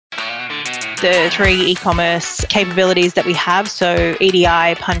the 3 e-commerce capabilities that we have, so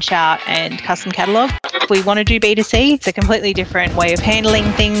EDI, punch out, and custom catalog. If we want to do B2C, it's a completely different way of handling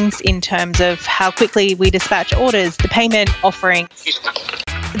things in terms of how quickly we dispatch orders, the payment offering.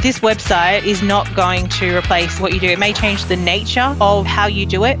 This website is not going to replace what you do. It may change the nature of how you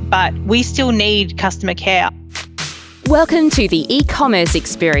do it, but we still need customer care. Welcome to the eCommerce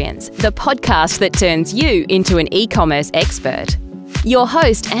Experience, the podcast that turns you into an e-commerce expert. Your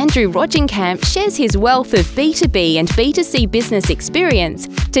host, Andrew Rodgenkamp, shares his wealth of B2B and B2C business experience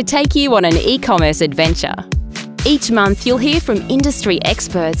to take you on an e-commerce adventure. Each month, you'll hear from industry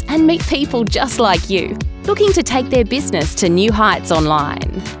experts and meet people just like you, looking to take their business to new heights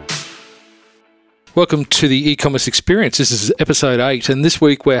online. Welcome to the e-commerce experience. This is episode 8, and this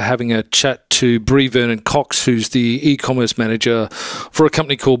week we're having a chat to Brie Vernon-Cox, who's the e-commerce manager for a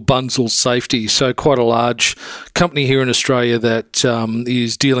company called Bunzl Safety. So quite a large company here in Australia that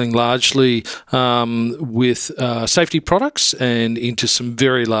is dealing largely with safety products and into some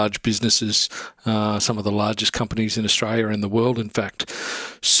very large businesses, some of the largest companies in Australia and the world, in fact.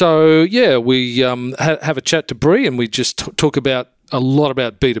 So yeah, we have a chat to Brie, and we just talk about a lot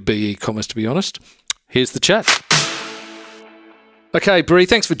about B2B e-commerce, to be honest. Here's the chat. Okay, Brie,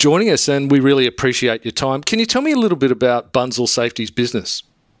 thanks for joining us, and we really appreciate your time. Can you tell me a little bit about Bunzl Safety's business?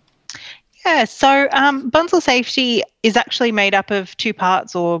 Yeah, so Bunzl Safety is actually made up of 2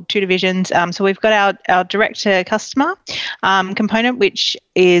 parts or 2 divisions. So we've got our direct-to-customer component, which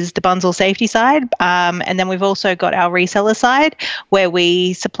is the Bunzl Safety side. And then we've also got our reseller side, where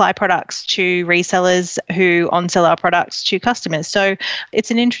we supply products to resellers who on-sell our products to customers. So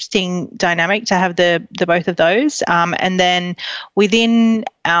it's an interesting dynamic to have the both of those. And then within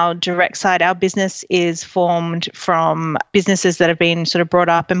our direct side, our business is formed from businesses that have been sort of brought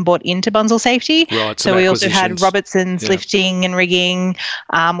up and bought into Bunzl Safety. Right, so we also had Robertson's Lifting and Rigging.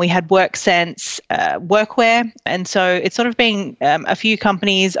 We had WorkSense Workwear. And so it's sort of been a few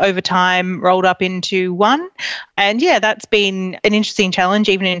companies over time rolled up into one. And yeah, that's been an interesting challenge,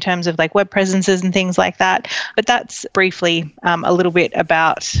 even in terms of like web presences and things like that. But that's briefly a little bit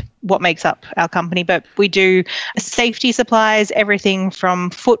about what makes up our company. But we do safety supplies, everything from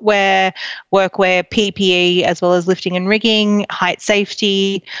footwear, workwear, PPE, as well as lifting and rigging, height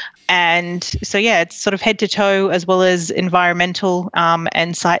safety. And so, yeah, it's sort of head to toe, as well as environmental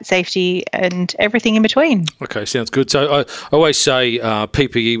and site safety and everything in between. Okay, sounds good. So I always say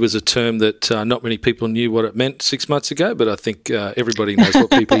PPE was a term that not many people knew what it meant 6 months ago, but I think everybody knows what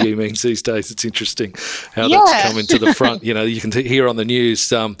PPE means these days. It's interesting how that's come into the front. You know, you can hear on the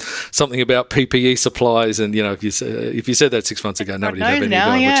news something about PPE supplies, and you know, if you said that 6 months ago, nobody had any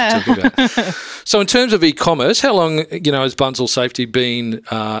idea what you're talking about. So, in terms of e-commerce, how long has Bunzl Safety been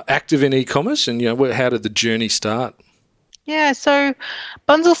active in e-commerce, and how did the journey start? Yeah, so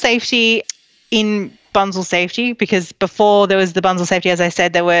Bunzl Safety because before there was the Bunzl Safety, as I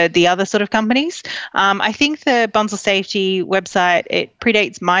said, there were the other sort of companies. I think the Bunzl Safety website, it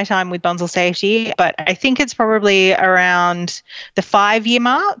predates my time with Bunzl Safety, but I think it's probably around the 5-year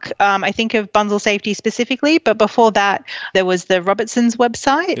mark, I think, of Bunzl Safety specifically. But before that, there was the Robertson's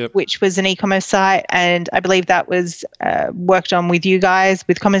website, which was an e-commerce site, and I believe that was worked on with you guys,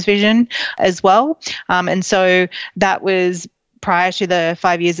 with Commerce Vision as well. And so that was prior to the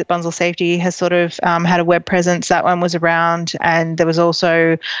 5 years that Bunzl Safety has sort of had a web presence. That one was around, and there was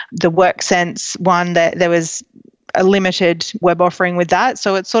also the WorkSense one that there was a limited web offering with that.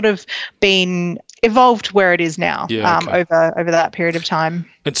 So it's sort of been evolved where it is now over that period of time.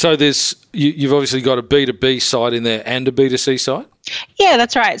 And so you've obviously got a B2B side in there and a B2C side? Yeah,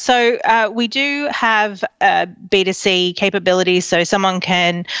 that's right. So we do have B2C capabilities, so someone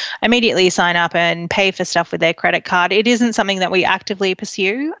can immediately sign up and pay for stuff with their credit card. It isn't something that we actively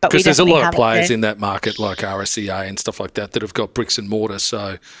pursue, but because there's a lot of players in that market, like RSCA and stuff like that have got bricks and mortar.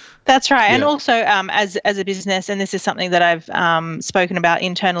 So that's right. Yeah. And also as a business, and this is something that I've spoken about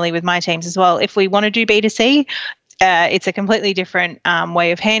internally with my teams as well, if we want to do B2C, it's a completely different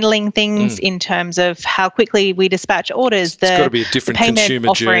way of handling things in terms of how quickly we dispatch orders. It's got to be a different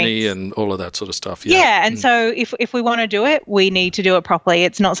consumer journey and all of that sort of stuff. Yeah, and so if we want to do it, we need to do it properly.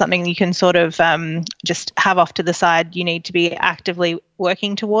 It's not something you can sort of just have off to the side. You need to be actively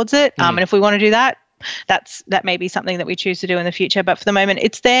working towards it. And if we want to do that, that may be something that we choose to do in the future. But for the moment,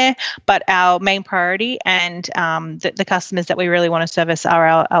 it's there. But our main priority and the customers that we really want to service are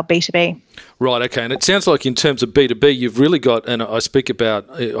our B2B. Right, okay. And it sounds like in terms of B2B, you've really got, and I speak about,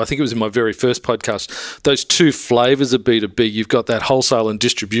 I think it was in my very first podcast, those two flavours of B2B. You've got that wholesale and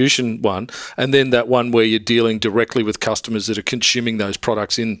distribution one, and then that one where you're dealing directly with customers that are consuming those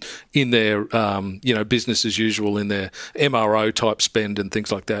products in their business as usual, in their MRO type spend and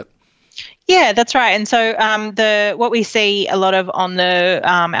things like that. Yeah, that's right. And so what we see a lot of on the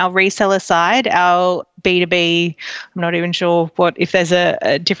our reseller side, our B2B, I'm not even sure if there's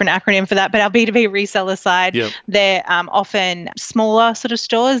a different acronym for that, but our B2B reseller side, Yep. they're often smaller sort of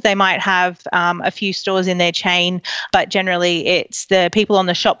stores. They might have a few stores in their chain, but generally it's the people on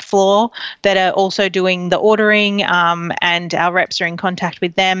the shop floor that are also doing the ordering, and our reps are in contact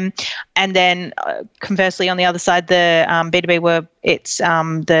with them. And then conversely, on the other side, the B2B where it's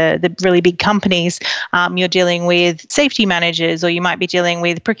the really big companies, you're dealing with safety managers, or you might be dealing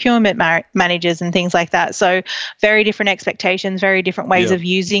with procurement managers and things like that. So very different expectations, very different ways of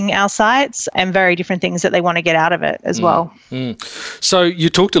using our sites, and very different things that they want to get out of it as well. So you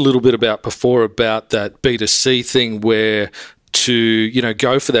talked a little bit before about that B2C thing where to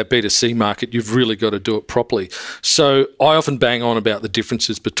go for that B2C market, you've really got to do it properly. So I often bang on about the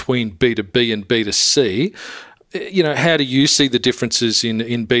differences between B2B and B2C. How do you see the differences in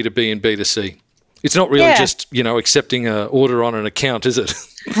B2B and B2C? It's not really just, accepting an order on an account, is it?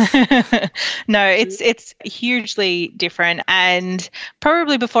 No, it's hugely different. And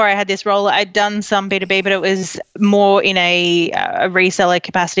probably before I had this role, I'd done some B2B, but it was more in a reseller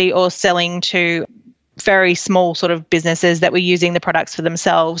capacity or selling to very small sort of businesses that were using the products for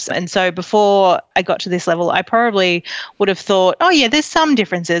themselves. And so before I got to this level, I probably would have thought, oh yeah, there's some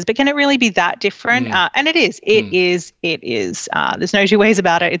differences, but can it really be that different? And it is. It is. There's no two ways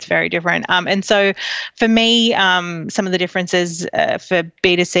about it. It's very different. And so for me, some of the differences for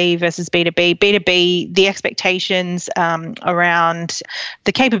B2C versus B2B, B2B, the expectations around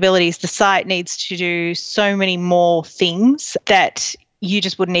the capabilities, the site needs to do so many more things that you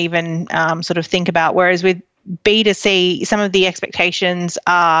just wouldn't even sort of think about. Whereas with B2C, some of the expectations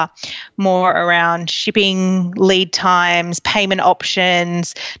are more around shipping, lead times, payment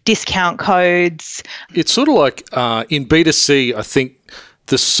options, discount codes. It's sort of like in B2C, I think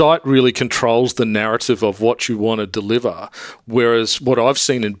the site really controls the narrative of what you want to deliver, whereas what I've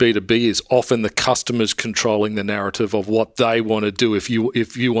seen in B2B is often the customers controlling the narrative of what they want to do if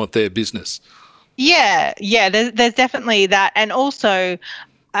you want their business. Yeah, there's definitely that. And also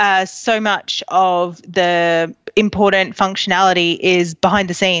so much of the important functionality is behind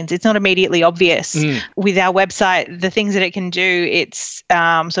the scenes. It's not immediately obvious. With our website, the things that it can do, it's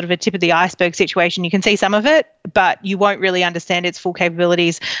sort of a tip of the iceberg situation. You can see some of it, but you won't really understand its full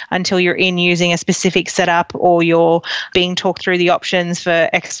capabilities until you're in using a specific setup or you're being talked through the options for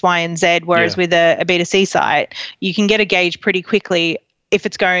X, Y, and Z. Whereas with a B2C site, you can get a gauge pretty quickly if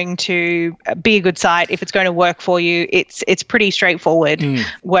it's going to be a good site, if it's going to work for you. It's pretty straightforward,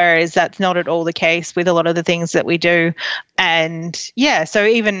 whereas that's not at all the case with a lot of the things that we do. And so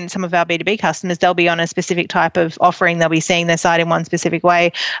even some of our B2B customers, they'll be on a specific type of offering. They'll be seeing their site in one specific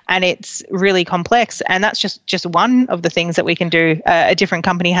way, and it's really complex. And that's just one of the things that we can do. A different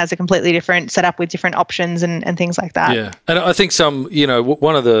company has a completely different setup with different options and things like that. Yeah, and I think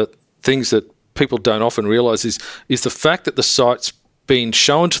one of the things that people don't often realise is the fact that the site's been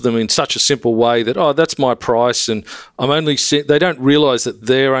shown to them in such a simple way that, that's my price, and they don't realise that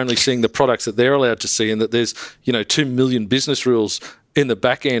they're only seeing the products that they're allowed to see, and that there's 2 million business rules in the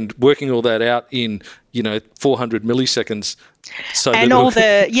back end working all that out in 400 milliseconds. And all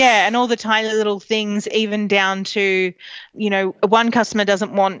the tiny little things, even down to, one customer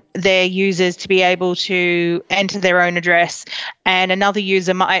doesn't want their users to be able to enter their own address, and another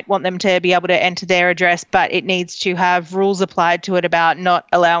user might want them to be able to enter their address, but it needs to have rules applied to it about not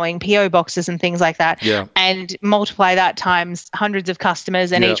allowing PO boxes and things like that. Yeah. And multiply that times hundreds of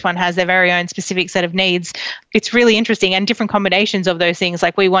customers, and each one has their very own specific set of needs. It's really interesting, and different combinations of those things.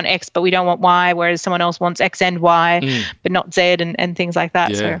 Like we want X, but we don't want Y, whereas someone else wants X and Y, but not Z, and things like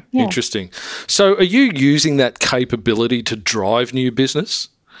that. Yeah, interesting. So are you using that capability to drive new business?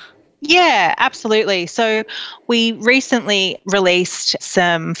 Yeah, absolutely. So we recently released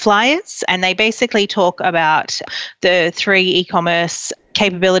some flyers, and they basically talk about the 3 e-commerce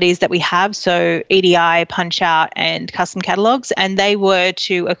capabilities that we have, so EDI, punch out, and custom catalogs. And they were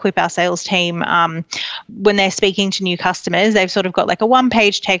to equip our sales team when they're speaking to new customers. They've sort of got like a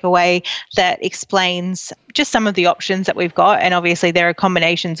one-page takeaway that explains just some of the options that we've got. And obviously there are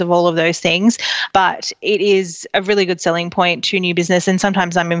combinations of all of those things, but it is a really good selling point to new business. And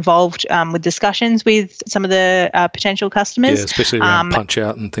sometimes I'm involved with discussions with some of the potential customers. Yeah, especially around punch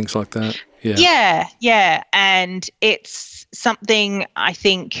out and things like that. Yeah. And it's something, I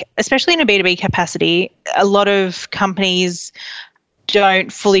think, especially in a B2B capacity, a lot of companies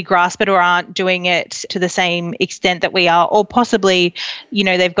don't fully grasp it or aren't doing it to the same extent that we are, or possibly,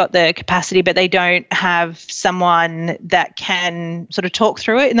 they've got the capacity, but they don't have someone that can sort of talk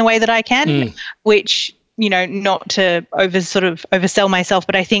through it in the way that I can, which not to oversell myself,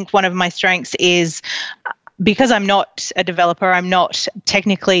 but I think one of my strengths is because I'm not a developer, I'm not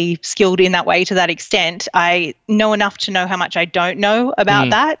technically skilled in that way to that extent. I know enough to know how much I don't know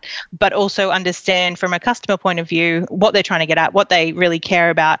about that, but also understand from a customer point of view what they're trying to get at, what they really care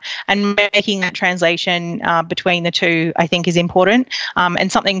about, and making that translation between the two, I think, is important,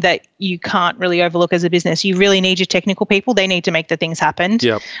 and something that you can't really overlook as a business. You really need your technical people. They need to make the things happen.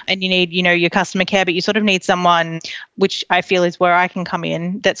 Yep. And you need, your customer care, but you sort of need someone, which I feel is where I can come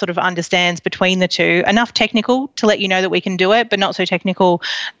in, that sort of understands between the two, enough technical to let you know that we can do it, but not so technical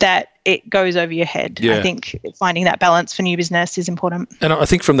that it goes over your head. Yeah. I think finding that balance for new business is important. And I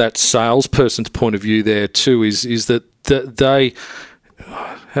think from that salesperson's point of view there too is that they,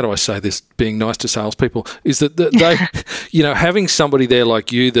 how do I say this, being nice to salespeople, is that they, having somebody there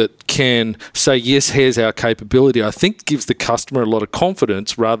like you that can say, yes, here's our capability, I think gives the customer a lot of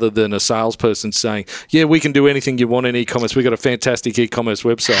confidence rather than a salesperson saying, yeah, we can do anything you want in e-commerce. We've got a fantastic e-commerce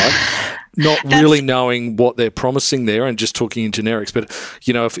website, not really knowing what they're promising there and just talking in generics. But,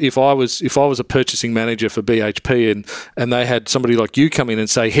 if I was a purchasing manager for BHP and they had somebody like you come in and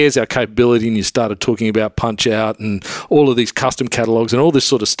say, here's our capability, and you started talking about Punch Out and all of these custom catalogs and all this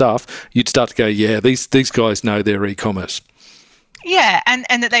sort of stuff, you'd start to go, yeah, these guys know their e-commerce. Yeah, and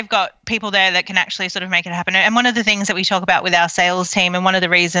that they've got people there that can actually sort of make it happen. And one of the things that we talk about with our sales team, and one of the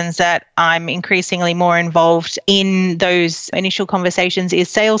reasons that I'm increasingly more involved in those initial conversations, is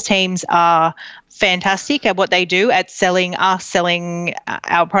sales teams are fantastic at what they do, at selling our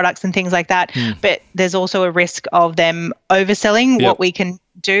products and things like that. But there's also a risk of them overselling what we can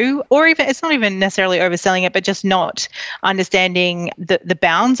do, or even it's not even necessarily overselling it, but just not understanding the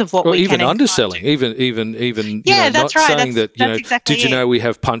bounds of what we can. Even underselling, even that's not right. saying that's exactly did you know we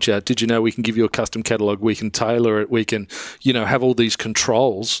have Punch Out? Did you know we can give you a custom catalog? We can tailor it. We can, have all these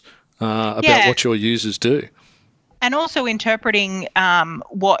controls about what your users do. And also interpreting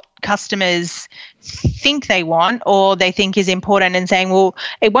what customers think they want or they think is important, and saying, well,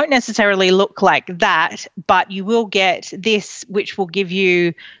 it won't necessarily look like that, but you will get this, which will give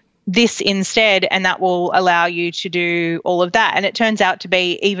you this instead, and that will allow you to do all of that. And it turns out to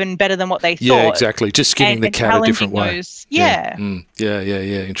be even better than what they thought. Yeah, exactly. Just skinning the cat a different way. Yeah.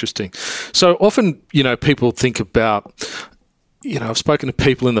 Interesting. So often, people think about, I've spoken to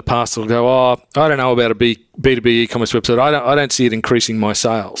people in the past that'll go, oh, I don't know about a B2B e-commerce website. I don't see it increasing my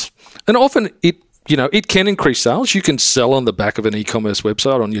sales. And often it can increase sales. You can sell on the back of an e-commerce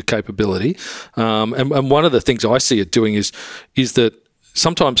website on your capability. And one of the things I see it doing is that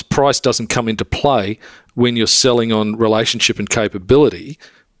sometimes price doesn't come into play when you're selling on relationship and capability,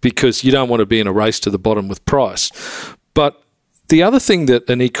 because you don't want to be in a race to the bottom with price. But the other thing that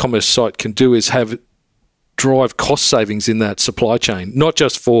an e-commerce site can do is drive cost savings in that supply chain, not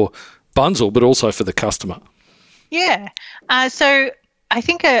just for Bunzl, but also for the customer. Yeah. So I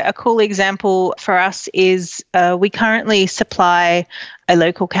think a cool example for us is we currently supply a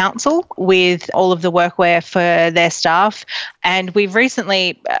local council with all of the workwear for their staff. And we've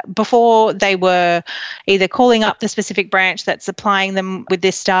recently, before they were either calling up the specific branch that's supplying them with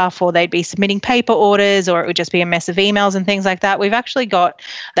this stuff, or they'd be submitting paper orders, or it would just be a mess of emails and things like that. We've actually got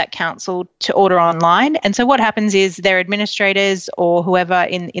that council to order online. And so what happens is their administrators or whoever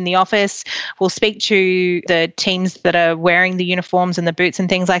in the office will speak to the teams that are wearing the uniforms and the boots and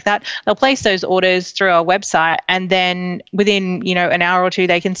things like that. They'll place those orders through our website, and then within, an hour or two,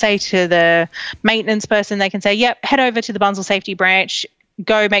 they can say to the maintenance person, they can say, yep, head over to the Bunzl Safety branch,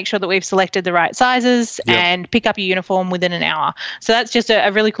 go make sure that we've selected the right sizes, and pick up your uniform within an hour. So that's just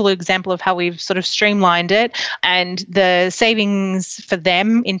a really cool example of how we've sort of streamlined it, and the savings for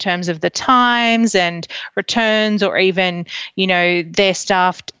them in terms of the times and returns, or even, their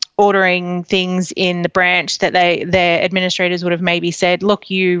staff ordering things in the branch that their administrators would have maybe said, look,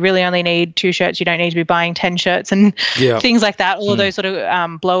 you really only need 2 shirts, you don't need to be buying 10 shirts, and things like that. All of those sort of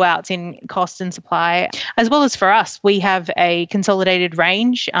blowouts in cost and supply. As well as for us, we have a consolidated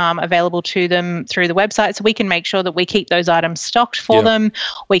range available to them through the website, so we can make sure that we keep those items stocked for them.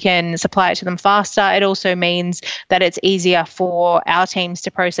 We can supply it to them faster. It also means that it's easier for our teams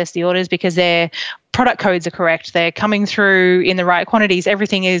to process the orders because their product codes are correct. They're coming through in the right quantities.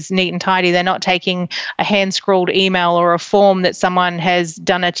 Everything is neat and tidy. They're not taking a hand-scrawled email or a form that someone has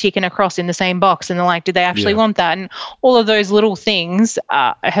done a tick and a cross in the same box, and they're like, did they actually want that? And all of those little things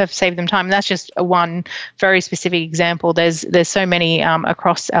have saved them time. And that's just one very specific example. There's so many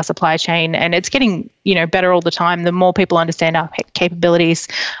across our supply chain, and it's getting better all the time. The more people understand our capabilities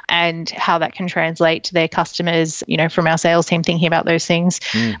and how that can translate to their customers, from our sales team thinking about those things,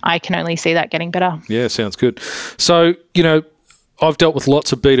 I can only see that getting better. Yeah, sounds good. So, I've dealt with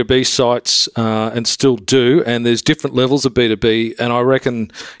lots of B2B sites and still do, and there's different levels of B2B, and I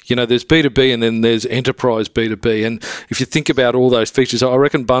reckon, there's B2B and then there's enterprise B2B. And if you think about all those features, I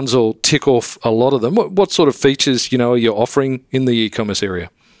reckon Bunz will tick off a lot of them. What sort of features, are you offering in the e-commerce area?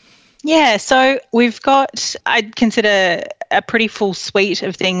 Yeah, so we've got, I'd consider a pretty full suite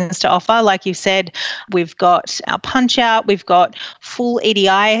of things to offer. Like you said, we've got our punch out, we've got full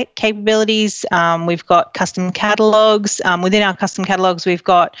EDI capabilities, we've got custom catalogs. Within our custom catalogs, we've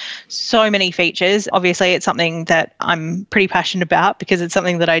got so many features. Obviously, it's something that I'm pretty passionate about because it's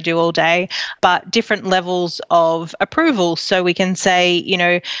something that I do all day, but different levels of approval. So we can say,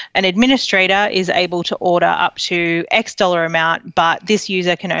 an administrator is able to order up to X dollar amount, but this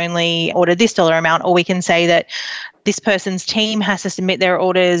user can only order this dollar amount, or we can say that this person's team has to submit their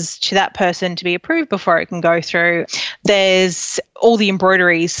orders to that person to be approved before it can go through. There's all the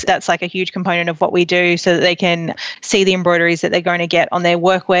embroideries. That's like a huge component of what we do, so that they can see the embroideries that they're going to get on their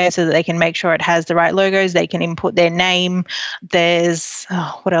workwear, so that they can make sure it has the right logos. They can input their name. There's,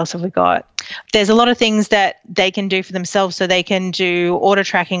 what else have we got? There's a lot of things that they can do for themselves. So they can do order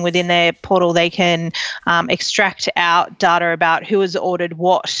tracking within their portal. They can extract out data about who has ordered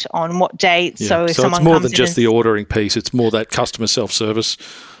what on what date. Yeah. So if so someone it's more comes than just the ordering piece. It's more that customer self-service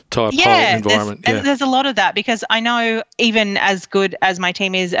type whole environment. There's a lot of that, because I know, even as good as my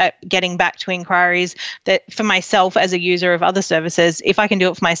team is at getting back to inquiries, that for myself as a user of other services, if I can do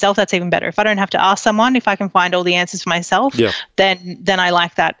it for myself, that's even better. If I don't have to ask someone, if I can find all the answers for myself, then I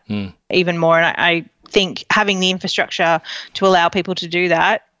like that even more. And I think having the infrastructure to allow people to do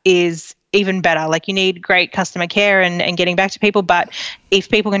that is even better. Like, you need great customer care and getting back to people, but if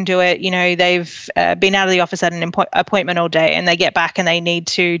people can do it, they've been out of the office at an appointment all day and they get back and they need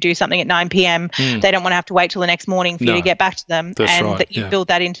to do something at 9 p.m. They don't want to have to wait till the next morning for you to get back to them, that you build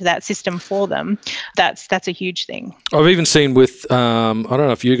that into that system for them. That's a huge thing. I've even seen with, I don't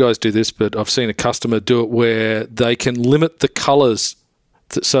know if you guys do this, but I've seen a customer do it where they can limit the colours.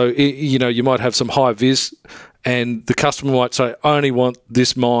 So, you might have some high vis, and the customer might say, I only want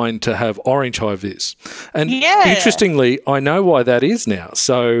this mine to have orange high vis. And interestingly, I know why that is now.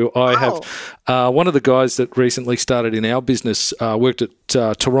 So I have one of the guys that recently started in our business worked at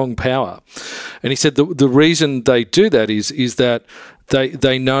Tarong Power. And he said the reason they do that is that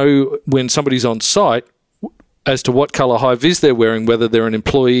they know when somebody's on site as to what colour high vis they're wearing, whether they're an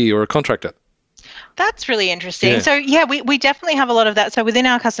employee or a contractor. That's really interesting. Yeah. So, we definitely have a lot of that. So within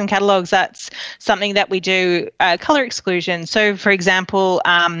our custom catalogs, that's something that we do, color exclusion. So, for example,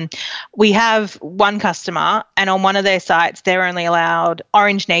 we have one customer, and on one of their sites, they're only allowed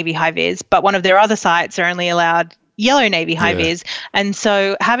orange navy high vis, but one of their other sites are only allowed yellow navy high vis. And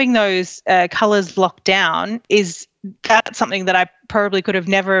so having those colors locked down that's something that I probably could have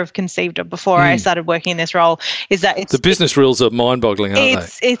never have conceived of before I started working in this role, is that the business rules are mind-boggling,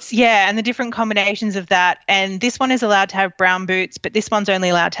 aren't they? And the different combinations of that. And this one is allowed to have brown boots, but this one's only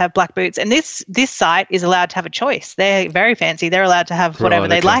allowed to have black boots. And this site is allowed to have a choice. They're very fancy. They're allowed to have whatever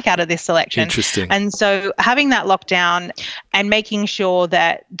they like out of this selection. Interesting. And so having that lockdown and making sure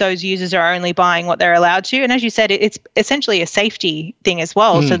that those users are only buying what they're allowed to. And as you said, it's essentially a safety thing as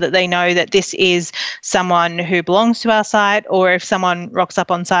well, so that they know that this is someone who belongs to our site, or if someone rocks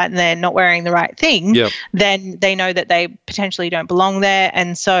up on site and they're not wearing the right thing, then they know that they potentially don't belong there.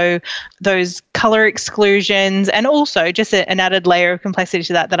 And so those color exclusions, and also just an added layer of complexity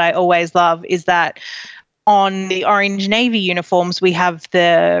to that I always love, is that on the orange navy uniforms, we have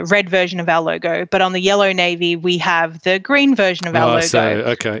the red version of our logo, but on the yellow navy, we have the green version of our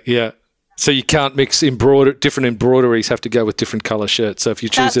logo. So you can't mix different embroideries have to go with different colour shirts. So if you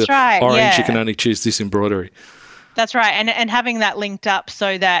choose orange, you can only choose this embroidery. That's right. And having that linked up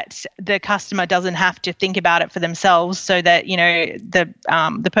so that the customer doesn't have to think about it for themselves, so that,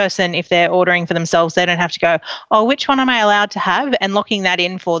 the person, if they're ordering for themselves, they don't have to go, oh, which one am I allowed to have? And locking that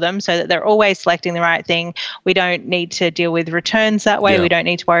in for them so that they're always selecting the right thing. We don't need to deal with returns that way. We don't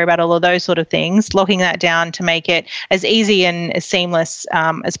need to worry about all of those sort of things. Locking that down to make it as easy and as seamless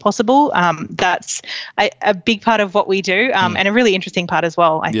as possible. That's a big part of what we do, and a really interesting part as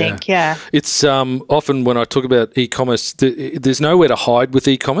well, I think. Yeah. It's often when I talk about e-commerce, there's nowhere to hide with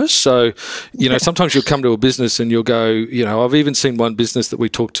e-commerce. So, sometimes you'll come to a business and you'll go, I've even seen one business that we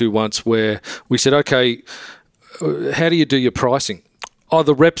talked to once where we said, okay, how do you do your pricing? Oh,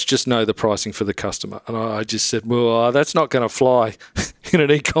 the reps just know the pricing for the customer. And I just said, well, that's not going to fly in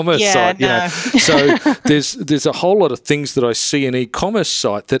an e-commerce site. No. So there's a whole lot of things that I see in e-commerce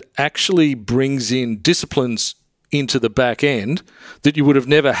site that actually brings in disciplines into the back end that you would have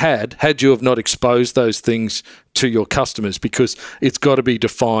never had you have not exposed those things to your customers, because it's got to be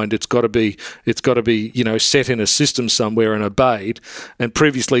defined, it's got to be set in a system somewhere and obeyed. And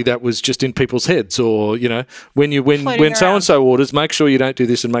previously that was just in people's heads, or when so and so orders, make sure you don't do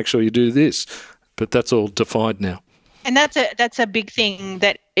this and make sure you do this. But that's all defined now. And that's a big thing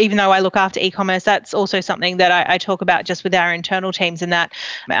that, even though I look after e-commerce, that's also something that I talk about just with our internal teams and that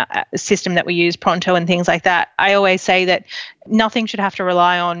system that we use, Pronto and things like that. I always say that nothing should have to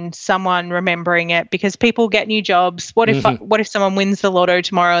rely on someone remembering it, because people get new jobs. What if someone wins the lotto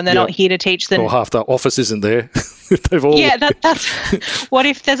tomorrow and they're not here to teach them? Or half the office isn't there. That's what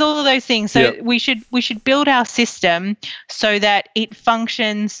if there's all of those things. So we should build our system so that it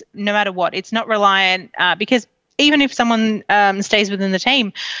functions no matter what. It's not reliant because even if someone stays within the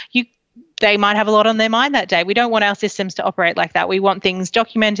team, they might have a lot on their mind that day. We don't want our systems to operate like that. We want things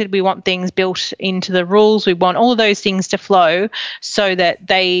documented. We want things built into the rules. We want all of those things to flow so that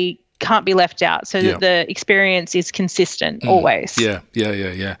they can't be left out, so that the experience is consistent always. Yeah.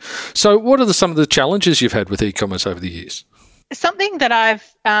 So what are some of the challenges you've had with e-commerce over the years? Something that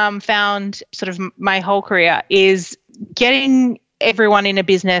I've found sort of my whole career is getting everyone in a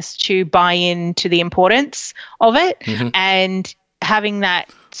business to buy into the importance of it, and having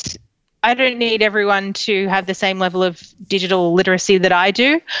that. I don't need everyone to have the same level of digital literacy that I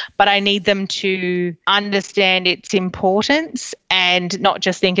do, but I need them to understand its importance and not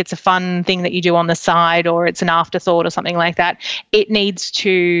just think it's a fun thing that you do on the side or it's an afterthought or something like that. It needs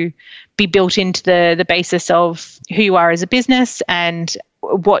to be built into the basis of who you are as a business and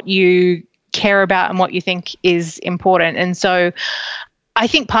what you care about and what you think is important. And so I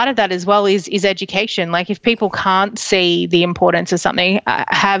think part of that as well is education. Like, if people can't see the importance of something,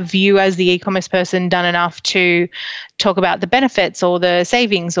 have you as the e-commerce person done enough to talk about the benefits or the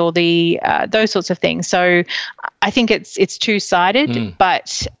savings or the those sorts of things? So I think it's two-sided,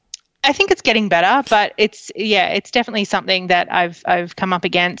 but I think it's getting better. But it's definitely something that I've come up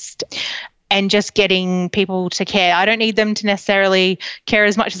against. And just getting people to care. I don't need them to necessarily care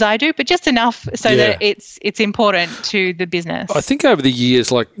as much as I do, but just enough so that it's important to the business. I think over the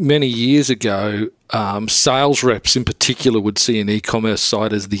years, like many years ago, sales reps in particular would see an e-commerce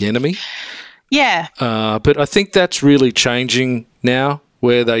site as the enemy. Yeah. But I think that's really changing now,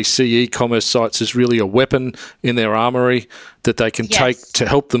 where they see e-commerce sites as really a weapon in their armory that they can take to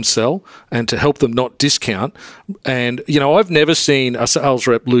help them sell and to help them not discount. And, I've never seen a sales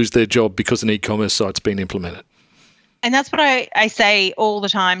rep lose their job because an e-commerce site's been implemented. And that's what I say all the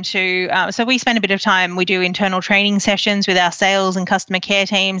time too. So we spend a bit of time, we do internal training sessions with our sales and customer care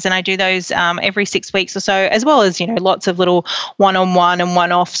teams, and I do those every 6 weeks or so, as well as, lots of little one-on-one and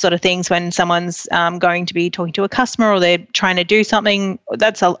one-off sort of things when someone's going to be talking to a customer or they're trying to do something.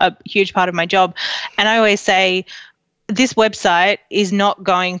 That's a huge part of my job. And I always say, this website is not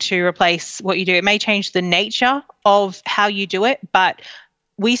going to replace what you do. It may change the nature of how you do it, but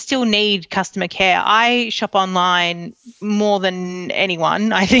we still need customer care. I shop online more than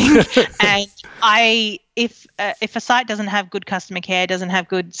anyone, I think. And if a site doesn't have good customer care, doesn't have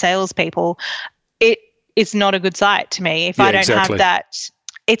good salespeople, it's not a good site to me. If I don't have that,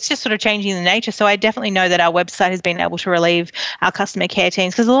 it's just sort of changing the nature. So I definitely know that our website has been able to relieve our customer care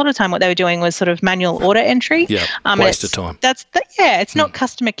teams, because a lot of the time what they were doing was sort of manual order entry. Yeah, waste of time. It's not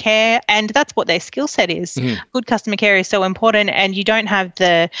customer care, and that's what their skill set is. Good customer care is so important, and you don't have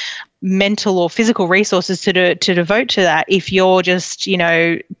the mental or physical resources to devote to that if you're just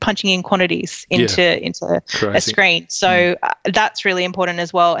punching in quantities into a screen. So that's really important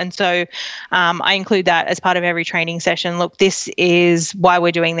as well. And so I include that as part of every training session. Look, this is why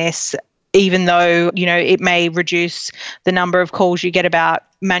we're doing this. Even though, it may reduce the number of calls you get about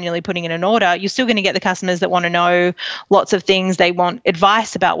manually putting in an order, you're still going to get the customers that want to know lots of things. They want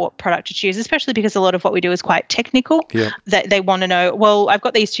advice about what product to choose, especially because a lot of what we do is quite technical. Yeah. They want to know, well, I've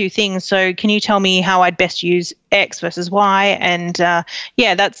got these two things, so can you tell me how I'd best use X versus Y? And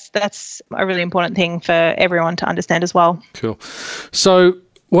that's a really important thing for everyone to understand as well. Cool. So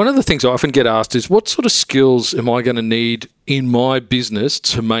one of the things I often get asked is, what sort of skills am I going to need in my business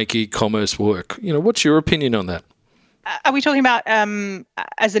to make e-commerce work? What's your opinion on that? Are we talking about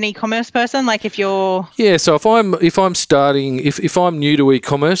as an e-commerce person? Like if you're... Yeah, so if I'm starting, if I'm new to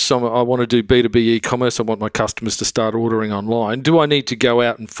e-commerce, I want to do B2B e-commerce, I want my customers to start ordering online, do I need to go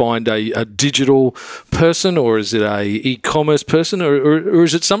out and find a digital person, or is it a e-commerce person, or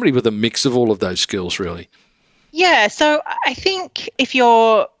is it somebody with a mix of all of those skills really? Yeah, so I think if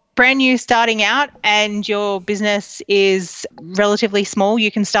you're brand new starting out and your business is relatively small,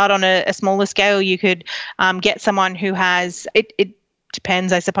 you can start on a smaller scale. You could get someone who has it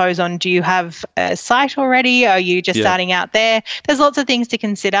depends, I suppose, on do you have a site already? Are you just starting out there? There's lots of things to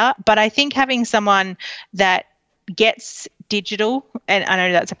consider. But I think having someone that gets digital, and I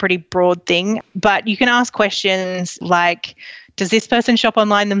know that's a pretty broad thing, but you can ask questions like, does this person shop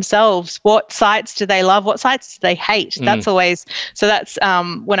online themselves? What sites do they love? What sites do they hate? That's always, so that's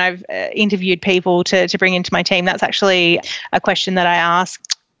when I've interviewed people to bring into my team, that's actually a question that I ask.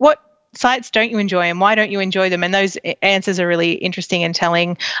 What sites don't you enjoy and why don't you enjoy them? And those answers are really interesting and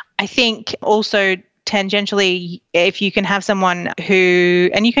telling. I think also tangentially, if you can have someone who,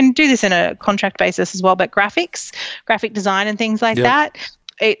 and you can do this in a contract basis as well, but graphic design and things like that,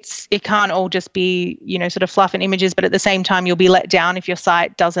 it can't all just be, sort of fluff and images, but at the same time, you'll be let down if your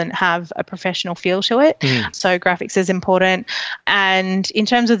site doesn't have a professional feel to it. So graphics is important. And in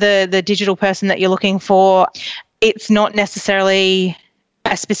terms of the digital person that you're looking for, it's not necessarily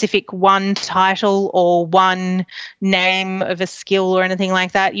a specific one title or one name of a skill or anything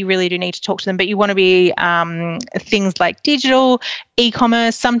like that. You really do need to talk to them, but you want to be things like digital,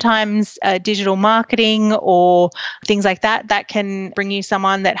 e-commerce, sometimes digital marketing or things like that. That can bring you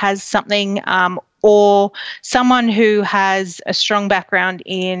someone that has something or someone who has a strong background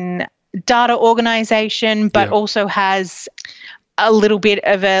in data organization, but also has a little bit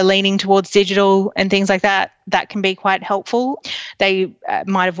of a leaning towards digital and things like that. That can be quite helpful. They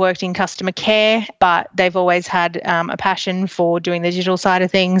might have worked in customer care, but they've always had a passion for doing the digital side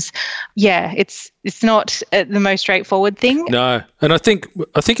of things. Yeah, it's not the most straightforward thing. No, and I think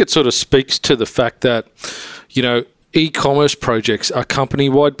it sort of speaks to the fact that, e-commerce projects are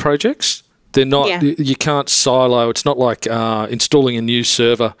company-wide projects. They're not. You can't silo. It's not like installing a new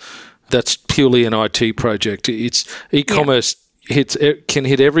server. That's purely an IT project. It's e-commerce. It can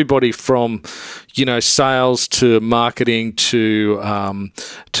hit everybody from, sales to marketing to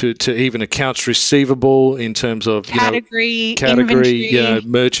even accounts receivable in terms of category,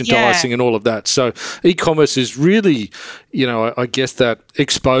 merchandising and all of that. So e-commerce is really, I guess that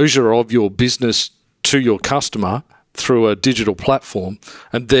exposure of your business to your customer through a digital platform,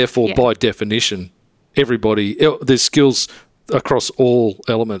 and therefore by definition, there's skills across all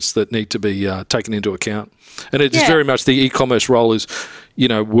elements that need to be taken into account. And it's very much the e-commerce role is,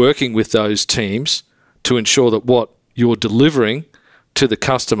 working with those teams to ensure that what you're delivering to the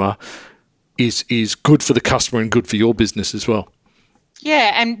customer is good for the customer and good for your business as well.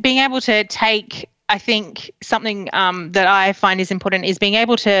 Yeah, and being able to take, I think something that I find is important is being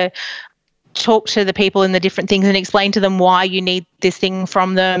able to talk to the people in the different things and explain to them why you need this thing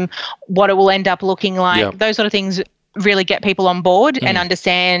from them, what it will end up looking like, those sort of things really get people on board and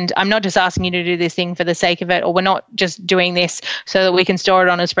understand I'm not just asking you to do this thing for the sake of it, or we're not just doing this so that we can store it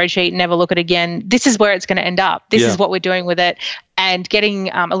on a spreadsheet and never look at it again. This is where it's going to end up. This is what we're doing with it. And getting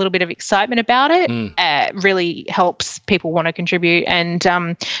a little bit of excitement about it really helps people want to contribute. And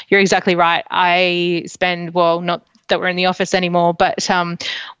you're exactly right. I spend, not that we're in the office anymore, but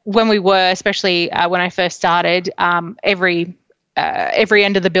when we were, especially when I first started, every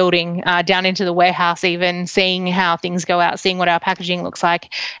end of the building, down into the warehouse even, seeing how things go out, seeing what our packaging looks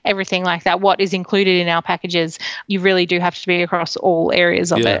like, everything like that, what is included in our packages. You really do have to be across all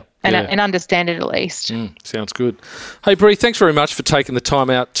areas of it and understand it at least. Sounds good. Hey, Bree, thanks very much for taking the time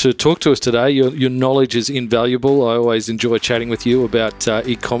out to talk to us today. Your knowledge is invaluable. I always enjoy chatting with you about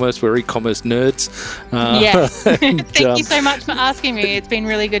e-commerce. We're e-commerce nerds. Thank you so much for asking me. It's been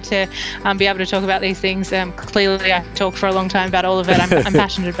really good to be able to talk about these things. Clearly, I talked for a long time about all of it. I'm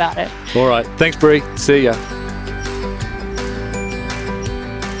passionate about it. All right. Thanks, Bree. See ya.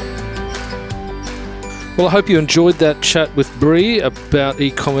 Well, I hope you enjoyed that chat with Bree about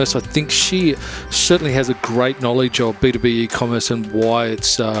e-commerce. I think she certainly has a great knowledge of B2B e-commerce and why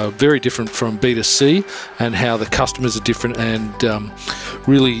it's very different from B2C and how the customers are different and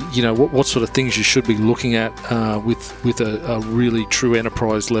really, what sort of things you should be looking at with a really true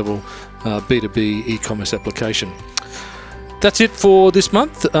enterprise level B2B e-commerce application. That's it for this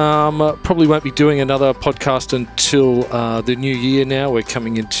month. Probably won't be doing another podcast until the new year now. We're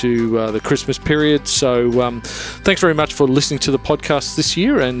coming into the Christmas period. So thanks very much for listening to the podcast this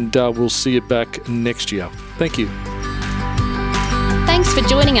year, and we'll see you back next year. Thank you. Thanks for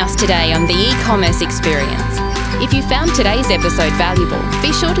joining us today on the e-commerce experience. If you found today's episode valuable,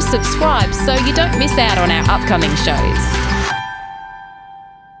 be sure to subscribe so you don't miss out on our upcoming shows.